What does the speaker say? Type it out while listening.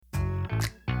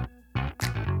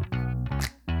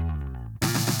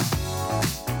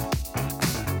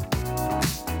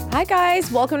Hi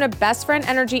guys, welcome to Best Friend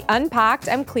Energy Unpacked.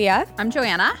 I'm Clea. I'm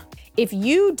Joanna. If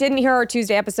you didn't hear our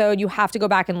Tuesday episode, you have to go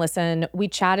back and listen. We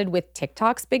chatted with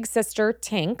TikTok's big sister,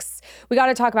 Tinks. We got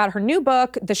to talk about her new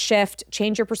book, The Shift,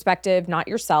 Change Your Perspective, Not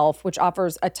Yourself, which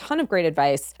offers a ton of great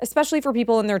advice, especially for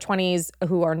people in their 20s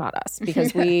who are not us,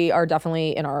 because we are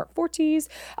definitely in our 40s.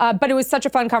 But it was such a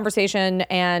fun conversation,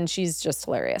 and she's just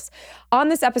hilarious. On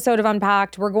this episode of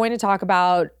Unpacked, we're going to talk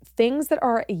about things that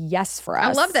are a yes for us.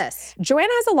 I love this. Joanna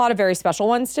has a lot of very special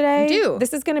ones today. I do.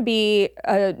 This is going to be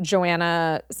a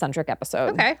Joanna-centric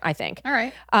episode, Okay. I think. All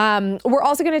right. We're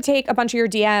also going to take a bunch of your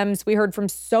DMs. We heard from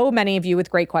so many of you with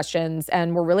great questions,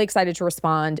 and we're really excited to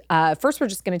respond. First, we're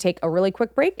just going to take a really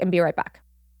quick break and be right back.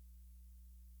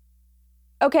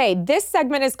 Okay, this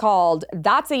segment is called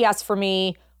That's a Yes for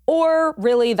Me, or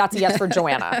really, that's a yes for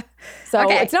Joanna. So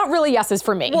Okay. It's not really yeses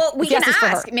for me. Well, we It's can yeses for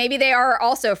her. ask. Maybe they are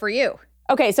also for you.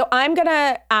 Okay, so I'm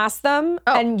gonna ask them,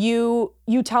 Oh. and you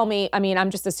tell me. I mean, I'm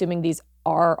just assuming these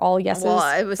are all yeses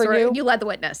Well, it was for sort you. of, you led the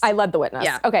witness. I led the witness.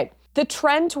 Yeah. Okay. The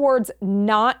trend towards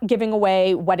not giving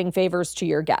away wedding favors to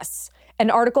your guests. An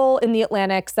article in The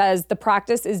Atlantic says the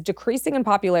practice is decreasing in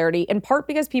popularity in part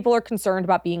because people are concerned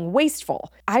about being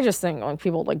wasteful. I just think like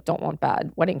people like don't want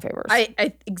bad wedding favors.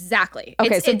 I exactly.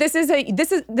 Okay, so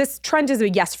this trend is a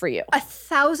yes for you.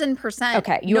 1,000%.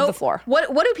 Okay, you have the floor. What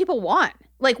do people want?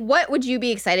 Like, what would you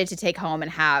be excited to take home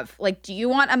and have? Like, do you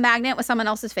want a magnet with someone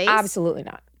else's face? Absolutely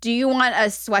not. Do you want a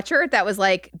sweatshirt that was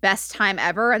like best time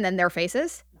ever and then their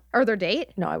faces or their date?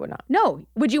 No, I would not. No.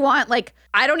 Would you want like,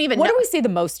 I don't even What know. do we see the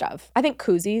most of? I think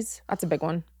koozies. That's a big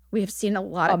one. We have seen a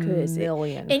lot of koozies.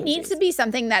 Million. It needs to be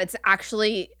something that it's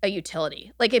actually a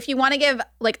utility. Like if you want to give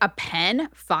like a pen,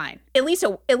 fine. At least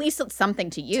it's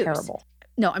something to use. Terrible.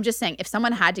 No, I'm just saying if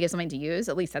someone had to give something to use,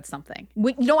 at least that's something.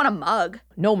 You don't want a mug.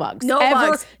 No mugs. No Ever.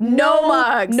 mugs. No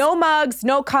mugs. No mugs.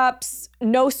 No cups.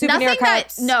 No souvenir Nothing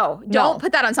cups. don't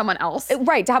put that on someone else.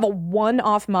 Right, to have a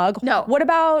one-off mug. No. What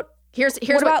about Here's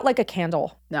what about like a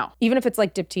candle? No. Even if it's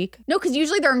like diptyque? No, because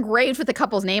usually they're engraved with the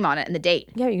couple's name on it and the date.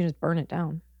 Yeah, you can just burn it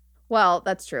down. Well,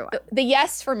 that's true. The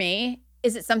yes for me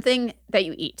is it something that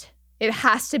you eat. It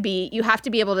has to be, you have to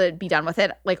be able to be done with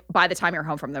it like by the time you're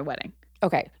home from the wedding.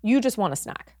 Okay, you just want a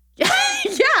snack. Yeah.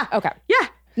 Okay. Yeah.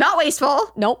 Not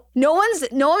wasteful. Nope. No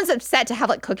one's upset to have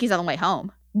like cookies on the way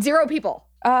home. 0 people.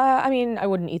 I mean, I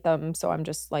wouldn't eat them, so I'm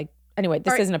just like, anyway,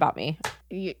 this isn't about me.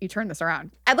 You turn this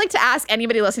around. I'd like to ask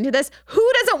anybody listening to this, who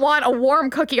doesn't want a warm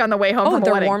cookie on the way home from a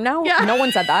they're wedding? warm now? Yeah. No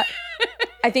one said that.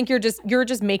 I think you're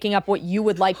just making up what you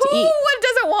would like to Who eat.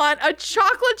 doesn't want a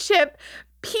chocolate chip,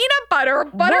 peanut butter,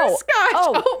 butterscotch,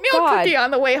 oatmeal cookie on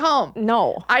the way home?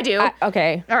 No. I do.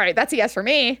 Okay. All right, that's a yes for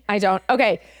me. I don't.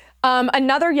 Okay.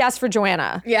 Another yes for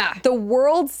Joanna. Yeah. The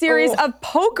World Series of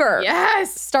Poker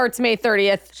Yes. starts May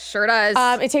 30th. Sure does.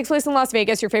 It takes place in Las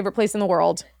Vegas, your favorite place in the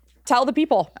world. Tell the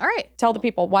people. All right. Tell the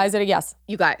people. Why is it a yes?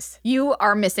 You guys, you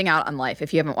are missing out on life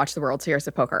if you haven't watched the World Series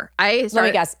of Poker. Let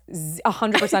me guess.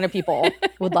 100% of people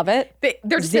would love it.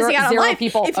 They're just Zero- missing out on zero life.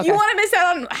 people. If Okay. you want to miss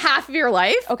out on half of your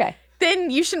life, Okay.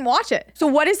 then you shouldn't watch it. So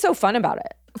what is so fun about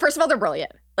it? First of all, they're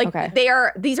brilliant. Like Okay.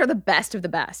 these are the best of the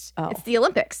best. Oh. It's the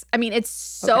Olympics. I mean, it's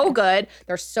so good.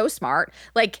 They're so smart.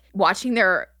 Like watching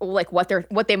their like what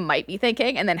they might be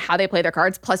thinking and then how they play their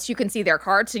cards. Plus you can see their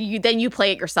cards. So you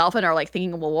play it yourself and are like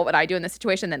thinking, well, what would I do in this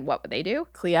situation? Then what would they do?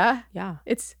 Clea? Yeah.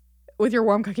 It's with your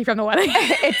warm cookie from the wedding.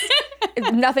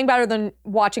 It's nothing better than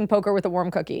watching poker with a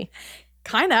warm cookie.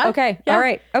 Kind of. Okay. Yeah. All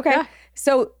right. Okay. Yeah.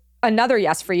 So another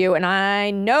yes for you, and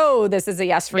I know this is a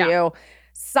yes for you.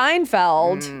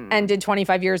 Seinfeld ended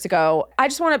 25 years ago. I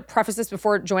just want to preface this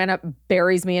before Joanna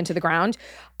buries me into the ground.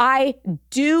 I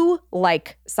do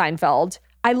like Seinfeld.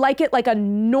 I like it like a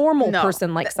normal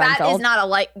person likes Seinfeld. That is not a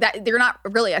like that. You're not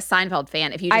really a Seinfeld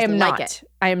fan if you just like it.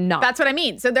 I am not. That's what I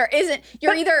mean. So there isn't.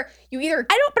 You either. I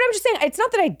don't. But I'm just saying. It's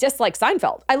not that I dislike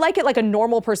Seinfeld. I like it like a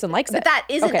normal person likes it. But that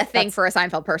isn't a thing for a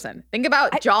Seinfeld person. Think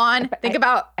about John. Think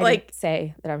about I like didn't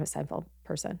say that I'm a Seinfeld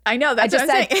person. I know that's what I'm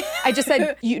saying. I just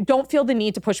said you don't feel the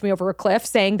need to push me over a cliff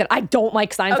saying that I don't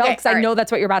like Seinfeld because I know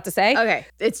that's what you're about to say. Okay,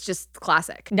 it's just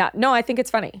classic. No, I think it's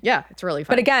funny. Yeah, it's really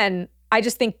funny. But again, I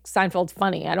just think Seinfeld's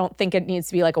funny. I don't think it needs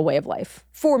to be like a way of life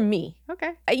for me.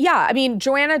 Okay. Yeah, I mean,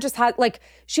 Joanna just had like,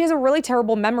 she has a really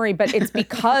terrible memory, but it's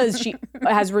because she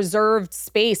has reserved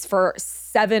space for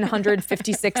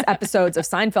 756 episodes of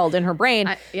Seinfeld in her brain.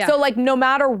 Yeah. So like, no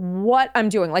matter what I'm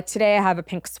doing, like today I have a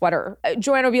pink sweater.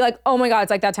 Joanna will be like, oh my God,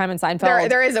 it's like that time in Seinfeld.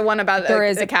 There is a one about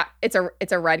it's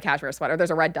a red cashmere sweater.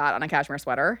 There's a red dot on a cashmere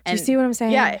sweater. Do you see what I'm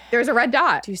saying? Yeah, there's a red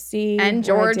dot. Do you see And what I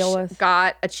George deal with?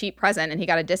 got a cheap present and he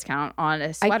got a discount on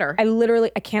a sweater. I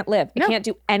literally, I can't live. I can't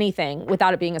do anything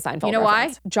without it being a Seinfeld You know know why?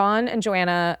 reference. John and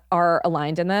Joanna are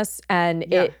aligned in this, and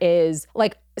it is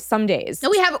like some days.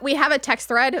 No, we have a text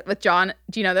thread with John.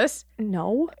 Do you know this?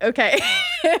 No. Okay.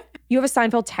 You have a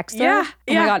Seinfeld text thread?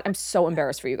 Yeah. Oh my God, I'm so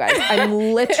embarrassed for you guys. I'm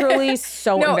literally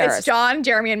so No, embarrassed. it's John,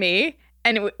 Jeremy, and me.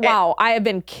 And wow, I have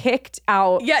been kicked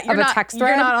out of a text thread.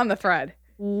 You're not on the thread.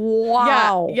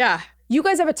 Wow. Yeah. You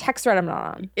guys have a text thread I'm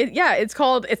not on. It's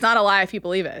called "It's Not a Lie If You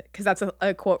Believe It," because that's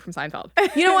a quote from Seinfeld.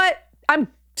 You know what? I'm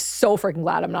so freaking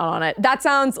glad I'm not on it. That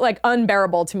sounds like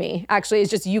unbearable to me. Actually, it's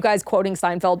just you guys quoting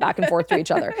Seinfeld back and forth to each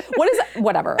other. What is it?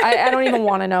 Whatever. I don't even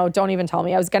want to know. Don't even tell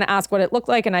me. I was going to ask what it looked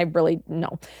like, and I really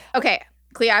know. Okay,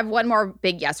 Clea, I have one more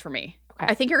big yes for me. Okay.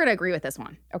 I think you're going to agree with this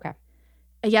one. Okay.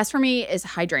 A yes for me is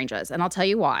hydrangeas, and I'll tell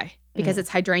you why. Because it's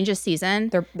hydrangea season.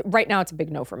 Right now, it's a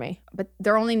big no for me. But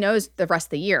they're only no's the rest of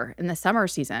the year. In the summer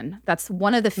season, that's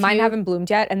one of the few. Mine haven't bloomed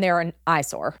yet, and they're an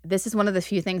eyesore. This is one of the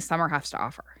few things summer has to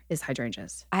offer is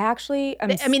hydrangeas. I actually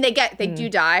they do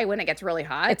die when it gets really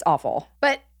hot. It's awful.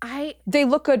 But they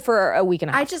look good for a week and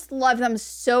a half. I just love them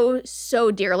so, so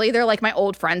dearly. They're like my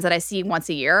old friends that I see once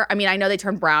a year. I mean, I know they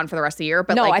turn brown for the rest of the year,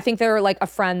 but no, I think they're like a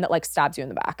friend that like stabs you in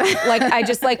the back.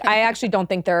 I actually don't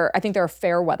think I think they're a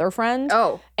fair weather friend.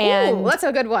 Oh, and that's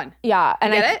a good one. Yeah.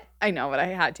 And I get it? I know, but I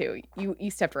had to. You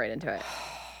stepped right into it.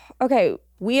 Okay,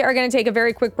 we are going to take a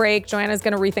very quick break. Joanna's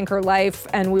going to rethink her life,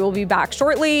 and we will be back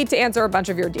shortly to answer a bunch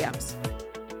of your DMs.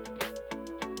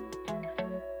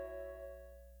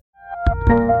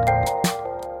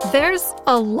 There's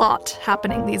a lot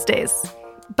happening these days,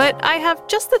 but I have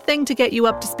just the thing to get you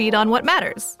up to speed on what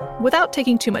matters without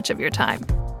taking too much of your time.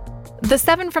 The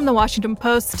 7 from the Washington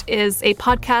Post is a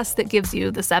podcast that gives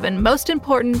you the 7 most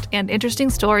important and interesting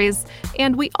stories,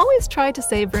 and we always try to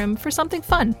save room for something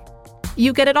fun.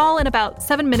 You get it all in about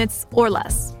 7 minutes or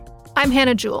less. I'm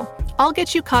Hannah Jewell. I'll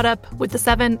get you caught up with the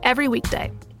 7 every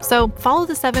weekday. So follow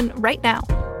the 7 right now.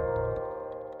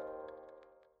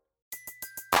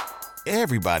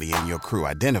 Everybody in your crew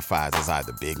identifies as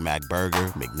either Big Mac Burger,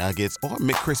 McNuggets, or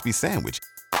McCrispy Sandwich.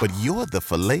 But you're the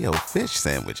Filet-O-Fish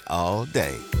Sandwich all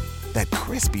day. That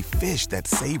crispy fish, that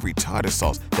savory tartar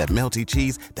sauce, that melty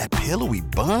cheese, that pillowy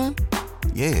bun.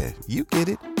 Yeah, you get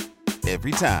it.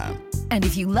 Every time. And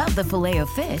if you love the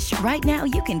Filet-O-Fish, right now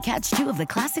you can catch 2 of the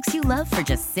classics you love for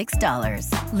just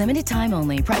 $6. Limited time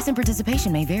only. Price and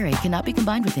participation may vary. Cannot be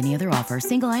combined with any other offer.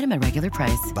 Single item at regular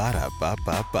price.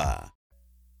 Ba-da-ba-ba-ba.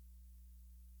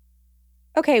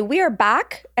 Okay, we are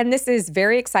back, and this is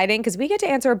very exciting because we get to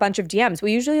answer a bunch of DMs.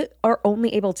 We usually are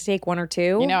only able to take 1 or 2.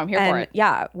 You know, I'm here for it.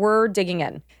 Yeah, we're digging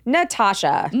in.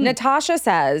 Natasha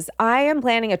says, I am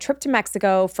planning a trip to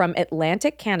Mexico from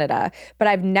Atlantic Canada, but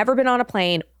I've never been on a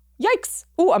plane. Yikes.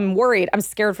 Oh, I'm worried. I'm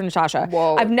scared for Natasha.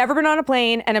 Whoa. I've never been on a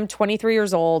plane, and I'm 23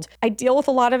 years old. I deal with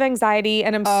a lot of anxiety,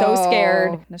 and I'm so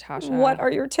scared. Natasha. What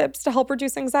are your tips to help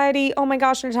reduce anxiety? Oh my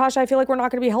gosh, Natasha, I feel like we're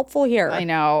not going to be helpful here. I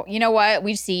know. You know what?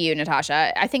 We see you,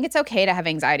 Natasha. I think it's okay to have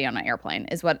anxiety on an airplane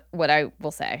is what I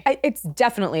will say. It's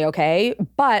definitely okay,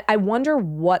 but I wonder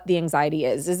what the anxiety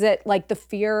is. Is it like the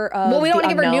fear of Well, we don't want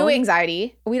to give her new unknown?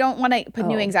 anxiety. We don't want to put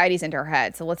new anxieties into her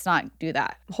head, so let's not do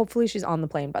that. Hopefully she's on the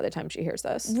plane by the time she hears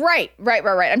this. Right.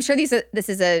 I'm sure this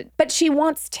is a. But she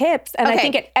wants tips, and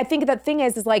Okay. I think the thing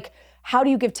is like, how do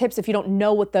you give tips if you don't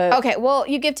know what the Okay, well,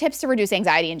 you give tips to reduce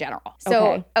anxiety in general.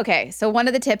 So so one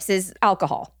of the tips is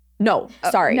alcohol? No,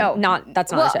 sorry, no.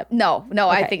 that's not a tip. No,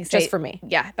 I Okay, think just for me.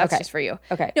 Yeah, that's Okay. just for you.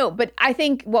 Okay. No, but I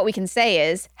think what we can say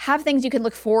is have things you can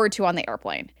look forward to on the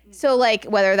airplane. So like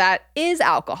whether that is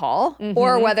alcohol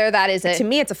or whether that is To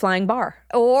me, it's a flying bar.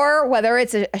 or whether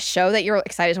it's a show that you're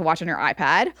excited to watch on your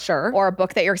iPad. Sure. Or a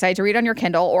book that you're excited to read on your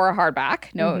Kindle or a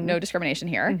hardback. No discrimination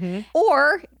here.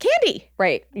 Or candy.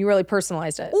 Right, you really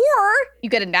personalized it. Or you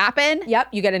get a nap in. Yep,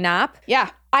 you get a nap. Yeah.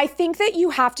 I think that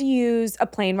you have to use a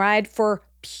plane ride for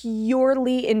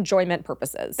purely enjoyment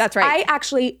purposes. That's right. I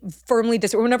actually firmly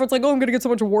disagree. Whenever it's like, oh, I'm going to get so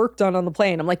much work done on the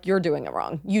plane, I'm like, you're doing it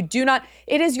wrong. You do not.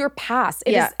 It is your pass.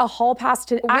 It is a hall pass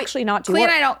to actually not do Clea work.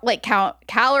 and I don't like count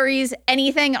calories,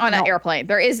 anything on an airplane.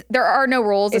 There are no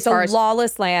rules It's as far a as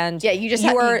lawless land. Yeah, you just you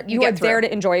have- are you you get are there through.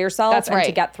 to enjoy yourself That's and to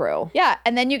right. get through. Yeah,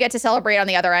 and then you get to celebrate on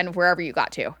the other end wherever you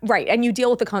got to. Right, and you deal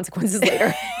with the consequences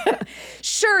later.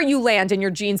 Sure, you land and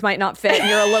your jeans might not fit and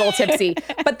you're a little tipsy,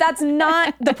 but that's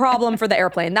not the problem for the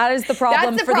airplane. That is the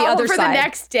problem That's the for problem the other for side. the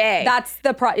next day. That's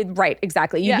the right,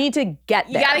 exactly. You need to get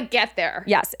You there. got to get there.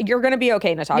 Yes, you're going to be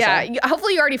okay, Natasha. Yeah.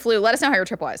 Hopefully you already flew. Let us know how your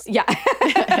trip was. Yeah.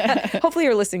 Hopefully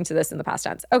you're listening to this in the past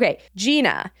tense. Okay.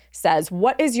 Gina says,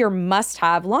 what is your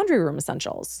must-have laundry room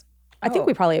essentials? I think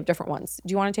we probably have different ones.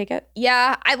 Do you want to take it?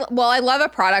 Yeah. I love a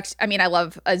product. I mean, I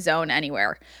love a Zone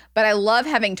Anywhere, but I love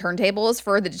having turntables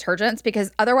for the detergents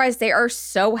because otherwise they are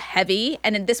so heavy.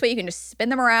 And in this way, you can just spin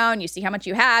them around. You see how much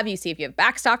you have. You see if you have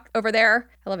backstock over there.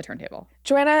 I love a turntable.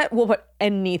 Joanna will put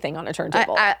anything on a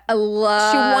turntable. I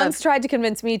love. She once tried to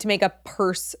convince me to make a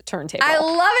purse turntable. I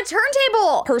love a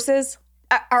turntable. Purses?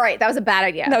 All right, that was a bad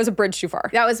idea. That was a bridge too far.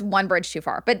 That was one bridge too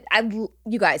far. But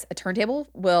you guys, a turntable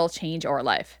will change our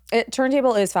life.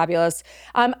 Turntable is fabulous.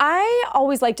 I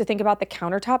always like to think about the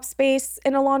countertop space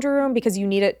in a laundry room because you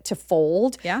need it to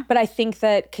fold. Yeah. But I think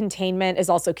that containment is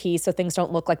also key so things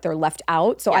don't look like they're left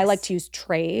out. So I Yes. like to use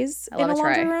trays I love in a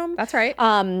laundry tray. room. That's right.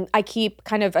 I keep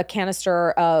kind of a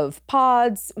canister of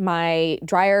pods, my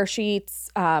dryer sheets,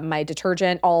 my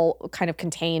detergent, all kind of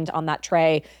contained on that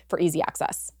tray for easy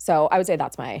access. So I would say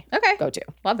that's my go-to.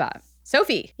 Love that.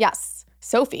 Sophie. Yes.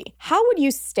 Sophie, how would you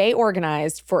stay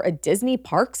organized for a Disney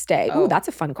park stay? Ooh, that's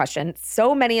a fun question.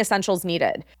 So many essentials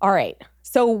needed. All right.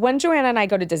 So when Joanna and I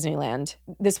go to Disneyland,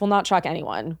 this will not shock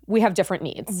anyone. We have different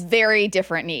needs. Very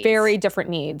different needs. Very different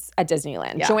needs at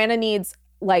Disneyland. Yeah. Joanna needs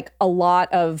like a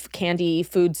lot of candy,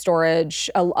 food storage,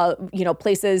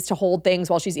 places to hold things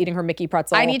while she's eating her Mickey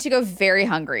pretzel. I need to go very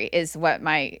hungry is what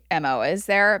my MO is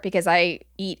there because I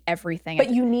eat everything. But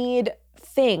you need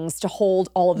things to hold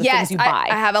all of the things you buy.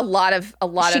 I have a lot of.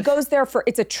 She goes there for,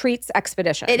 it's a treats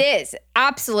expedition. It is.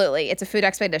 Absolutely. It's a food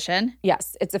expedition.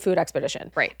 Yes, it's a food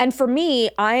expedition. Right. And for me,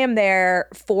 I am there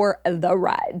for the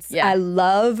rides. Yeah. I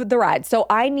love the rides. So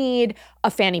I need a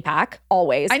fanny pack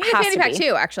always. I need a Has fanny to pack be.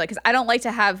 too, actually, because I don't like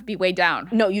to be weighed down.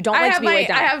 No, you don't like to be weighed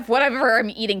down. I have whatever I'm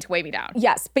eating to weigh me down.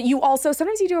 Yes, but you also,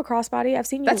 sometimes you do a crossbody. I've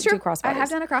seen you That's true. do crossbodies. I have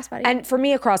done a crossbody. And for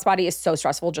me, a crossbody is so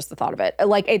stressful, just the thought of it.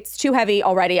 Like, it's too heavy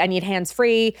already. I need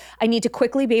hands-free. I need to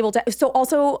quickly be able to. So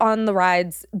also on the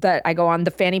rides that I go on,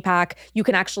 the fanny pack, you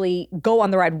can actually go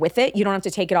on the ride with it. You don't have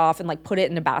to take it off and like put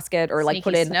it in a basket or like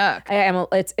put it in. Snook.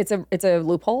 It's a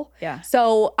loophole. Yeah.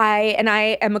 So I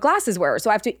am a glasses wearer. So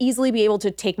I have to easily be able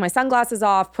to take my sunglasses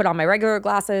off, put on my regular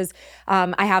glasses.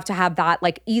 I have to have that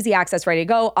like easy access ready to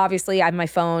go. Obviously, I have my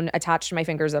phone attached to my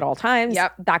fingers at all times.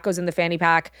 Yep. That goes in the fanny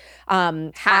pack.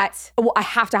 Hat. I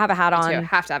have to have a hat on. You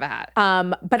have to have a hat.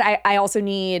 But I also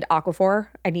need Aquaphor.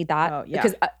 I need that. Oh, yeah.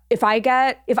 Because if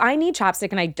I need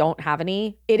chapstick and I don't have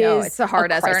any, it's Sahara a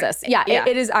Desert. crisis. Yeah, Yeah.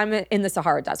 it is. I'm in the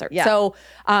Sahara Desert. Yeah. So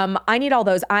I need all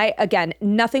those. Again,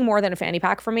 nothing more than a fanny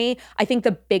pack for me. I think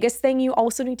the biggest thing you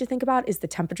also need to think about is the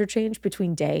temperature change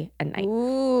between day and night.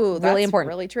 Ooh, that's really important.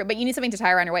 Really true. But you need something to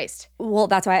tie around your waist. Well,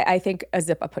 that's why I think a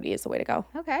zip-up hoodie is the way to go.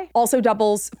 Okay. Also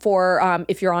doubles for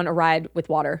if you're on a ride with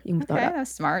water. You can throw it Okay, up.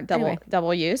 that's smart. Anyway.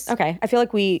 Double use. Okay. I feel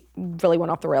like we really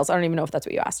went off the rails. I don't even know if that's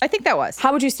what you asked. I think that was.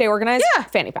 How would you stay organized? Yeah.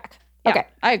 Fanny pack. Yeah, Okay.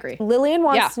 I agree. Lillian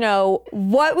wants Yeah. to know,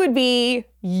 what would be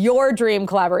your dream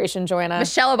collaboration, Joanna?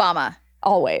 Michelle Obama.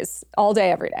 Always. All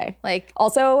day, every day. Like,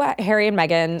 Also Harry and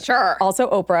Meghan. Sure. Also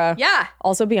Oprah. yeah.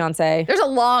 Also Beyonce. There's a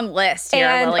long list here,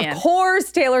 And Lillian. of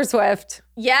course, Taylor Swift.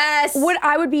 Yes.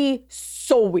 I would be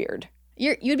so weird.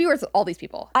 You'd be with all these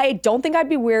people. I don't think I'd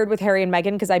be weird with Harry and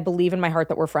Meghan because I believe in my heart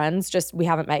that we're friends. Just we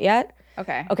haven't met yet.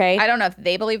 Okay. Okay. I don't know if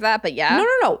they believe that, but yeah.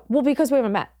 No. Well, because we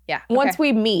haven't met. Yeah, Once okay.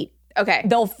 we meet, Okay.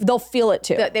 they'll feel it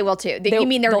too. They will too. You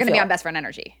mean they're they'll going to be feel on it. best friend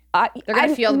energy? They're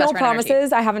gonna feel the no best friend energy.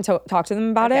 promises. I haven't talked to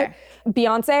them about Okay. it.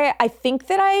 Beyonce, I think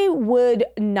that I would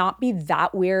not be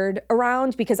that weird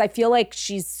around because I feel like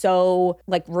she's so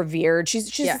like revered.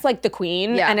 She's Yeah. just like the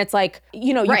queen, Yeah. and it's like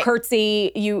you Right.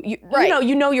 curtsy, you Right.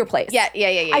 you know your place. Yeah.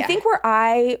 I think where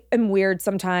I am weird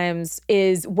sometimes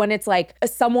is when it's like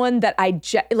someone that I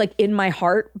like in my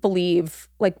heart believe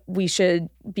like we should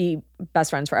be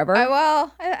best friends forever.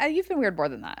 You've been weird more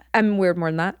than that. I'm weird more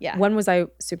than that. Yeah. When was I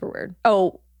super weird?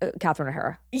 Oh, Catherine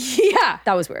O'Hara. Yeah.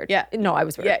 That was weird. Yeah. No, I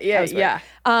was weird. Yeah. I was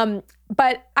weird.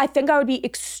 But I think I would be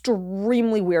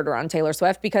extremely weird around Taylor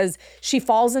Swift because she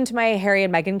falls into my Harry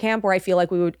and Meghan camp where I feel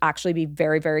like we would actually be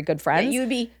very, very good friends. You would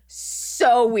be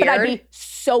so weird. But I'd be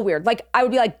so weird. Like I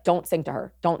would be like, don't sing to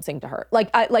her. Don't sing to her.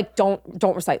 Like don't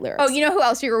recite lyrics. Oh, you know who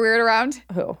else you were weird around?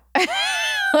 Who?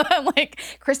 Like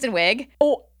Kristen Wiig.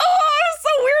 Oh, I'm so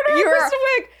weird around Kristen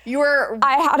Wiig. You were.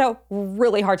 I had a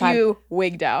really hard time. You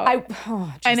wigged out. I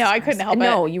know, Jesus I couldn't Christ. help it.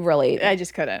 No, you really. I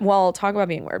just couldn't. Well, talk about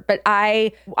being weird. But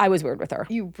I was weird with her.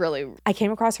 You really. I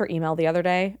came across her email the other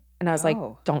day and I was like,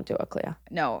 Oh. don't do it, Clea.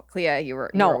 No, Clea, you were.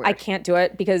 No, weird. I can't do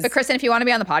it because. But Kristen, if you want to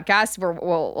be on the podcast,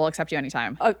 we'll accept you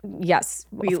anytime. Yes,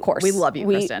 of course. we love you,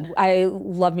 Kristen. I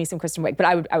love me some Kristen Wiig, but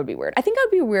I would be weird. I think I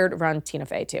would be weird around Tina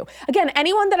Fey too. Again,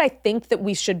 anyone that I think that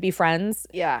we should be friends.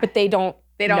 Yeah. But they don't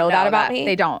They don't know that about me.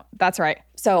 They don't. That's right.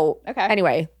 So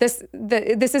anyway, this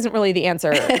isn't really the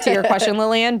answer to your question,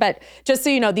 Lillian, but just so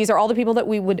you know, these are all the people that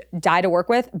we would die to work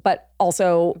with, but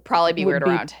also probably be weird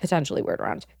around. Potentially weird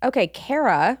around. Okay,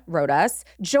 Kara wrote us,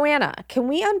 Joanna, can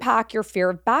we unpack your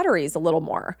fear of batteries a little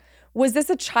more? Was this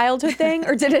a childhood thing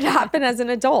or did it happen as an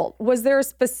adult? Was there a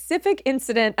specific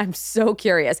incident? I'm so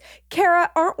curious.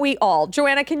 Kara, aren't we all?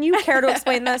 Joanna, can you care to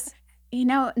explain this? You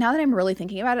know, now that I'm really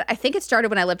thinking about it, I think it started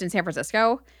when I lived in San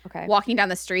Francisco. Okay. Walking down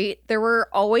the street, there were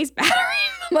always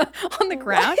batteries on the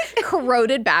ground,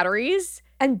 corroded batteries.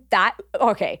 And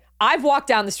I've walked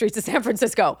down the streets of San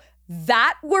Francisco.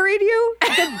 That worried you?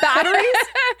 The batteries?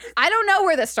 I don't know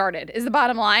where this started, is the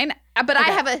bottom line, but I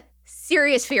have a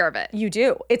serious fear of it. You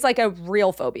do. It's like a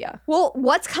real phobia. Well,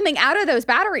 what's coming out of those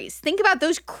batteries? Think about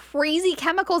those crazy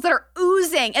chemicals that are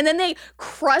oozing and then they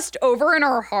crust over and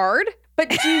are hard. But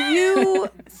do you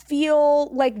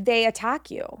feel like they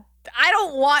attack you? I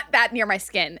don't want that near my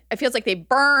skin. It feels like they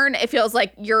burn. It feels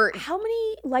like you're... How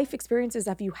many life experiences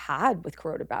have you had with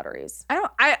corroded batteries?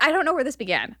 I don't know where this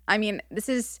began. I mean, this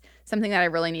is something that I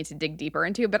really need to dig deeper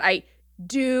into, but I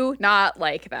do not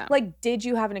like them. Like, did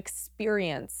you have an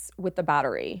experience with the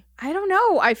battery? I don't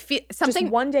know. I feel something...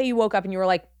 Just one day you woke up and you were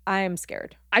like, I am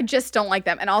scared. I just don't like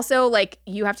them. And also, like,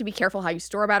 you have to be careful how you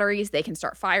store batteries. They can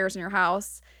start fires in your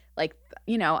house. Like,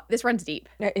 you know, this runs deep.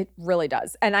 It really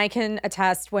does. And I can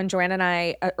attest when Joanna and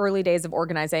I, early days of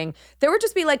organizing, there would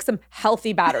just be like some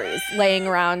healthy batteries laying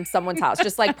around someone's house,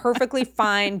 just like perfectly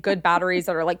fine, good batteries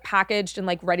that are like packaged and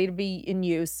like ready to be in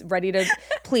use, ready to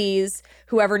please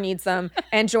whoever needs them.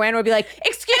 And Joanna would be like,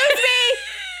 excuse me,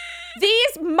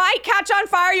 these might catch on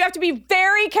fire. You have to be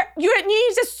very careful. You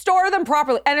need to store them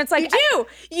properly. And it's like,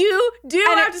 you do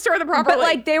have to store them properly. But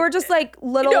like, they were just like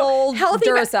little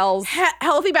Duracells.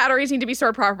 Healthy batteries need to be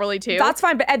stored properly too. That's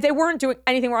fine. But they weren't doing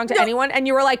anything wrong to anyone. And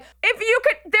you were like, if you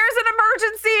could, there's an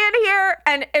emergency in here.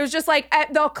 And it was just like,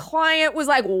 the client was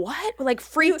like, what? Like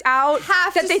freaked out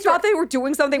that they thought they were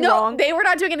doing something wrong. They were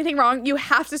not doing anything wrong. You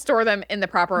have to store them in the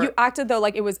proper. You acted though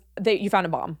like it was, you found a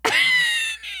bomb.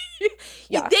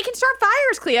 Yeah. They can start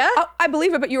fires, Clea. Oh, I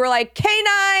believe it, but you were like,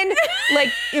 K9. Like,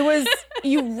 it was,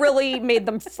 you really made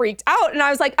them freaked out. And I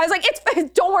was like,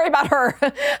 it's don't worry about her.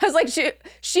 I was like,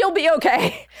 she'll be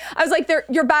okay. I was like,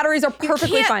 your batteries are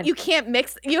perfectly fine. You can't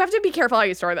mix. You have to be careful how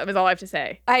you store them is all I have to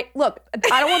say. Look,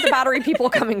 I don't want the battery people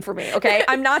coming for me, okay?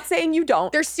 I'm not saying you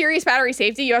don't. There's serious battery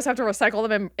safety. You also have to recycle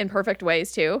them in perfect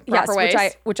ways too. Proper ways.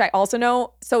 Which I also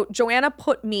know. So Joanna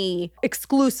put me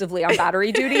exclusively on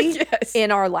battery duty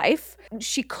in our life.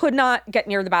 She could not get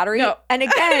near the battery. No. And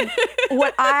again,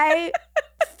 what I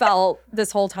felt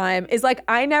this whole time is like,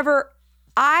 I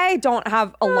don't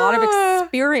have a lot of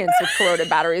experience with corroded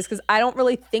batteries because I don't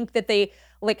really think that they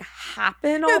like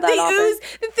happen all that often.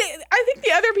 I think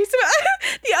the other piece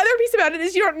about it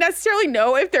is you don't necessarily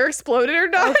know if they're exploded or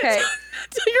not. Okay.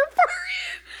 Until you're far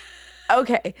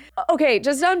in. Okay,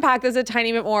 just to unpack this a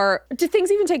tiny bit more. Do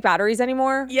things even take batteries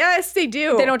anymore? Yes, they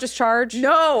do. They don't just charge?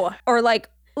 No. Or like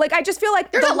I just feel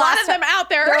like there's a lot of them out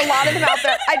there. There are a lot of them out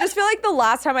there. I just feel like the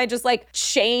last time I just like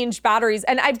changed batteries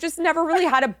and I've just never really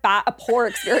had a poor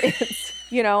experience,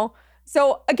 you know?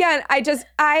 So again,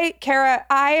 Kara,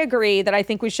 I agree that I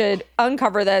think we should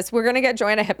uncover this. We're going to get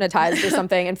Joanna hypnotized or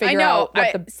something and figure out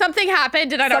what something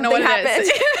happened and I don't know what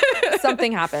it is.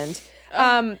 Something happened.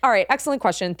 All right. Excellent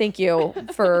question. Thank you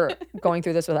for going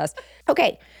through this with us.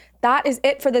 Okay. That is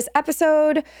it for this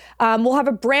episode. We'll have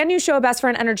a brand new show of Best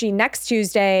Friend Energy next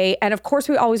Tuesday. And of course,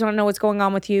 we always want to know what's going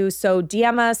on with you. So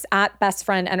DM us at Best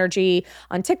Friend Energy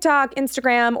on TikTok,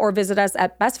 Instagram, or visit us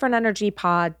at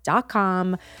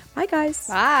bestfriendenergypod.com. Bye, guys.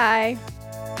 Bye.